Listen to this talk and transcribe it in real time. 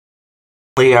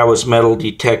I was metal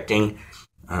detecting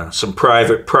some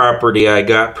private property I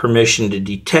got permission to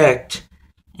detect,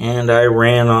 and I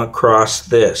ran across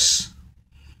this.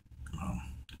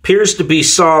 Appears to be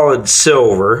solid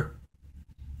silver.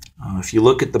 If you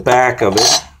look at the back of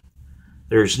it,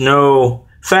 there's no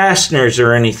fasteners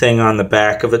or anything on the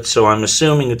back of it, so I'm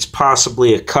assuming it's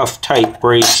possibly a cuff-type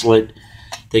bracelet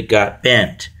that got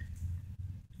bent.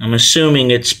 I'm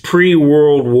assuming it's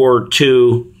pre-World War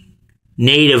II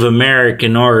Native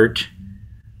American art.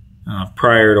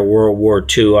 Prior to World War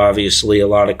II, obviously, a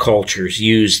lot of cultures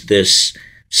used this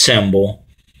symbol,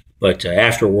 but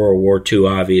after World War II,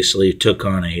 obviously, it took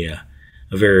on a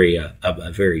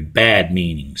very bad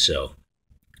meaning.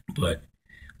 But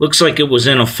looks like it was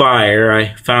in a fire.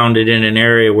 I found it in an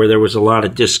area where there was a lot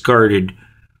of discarded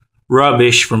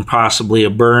rubbish from possibly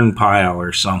a burn pile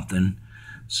or something.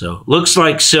 So, looks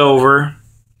like silver.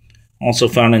 Also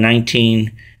found a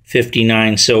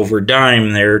 1959 silver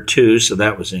dime there too, so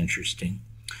that was interesting.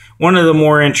 One of the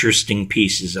more interesting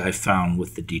pieces I found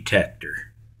with the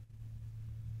detector.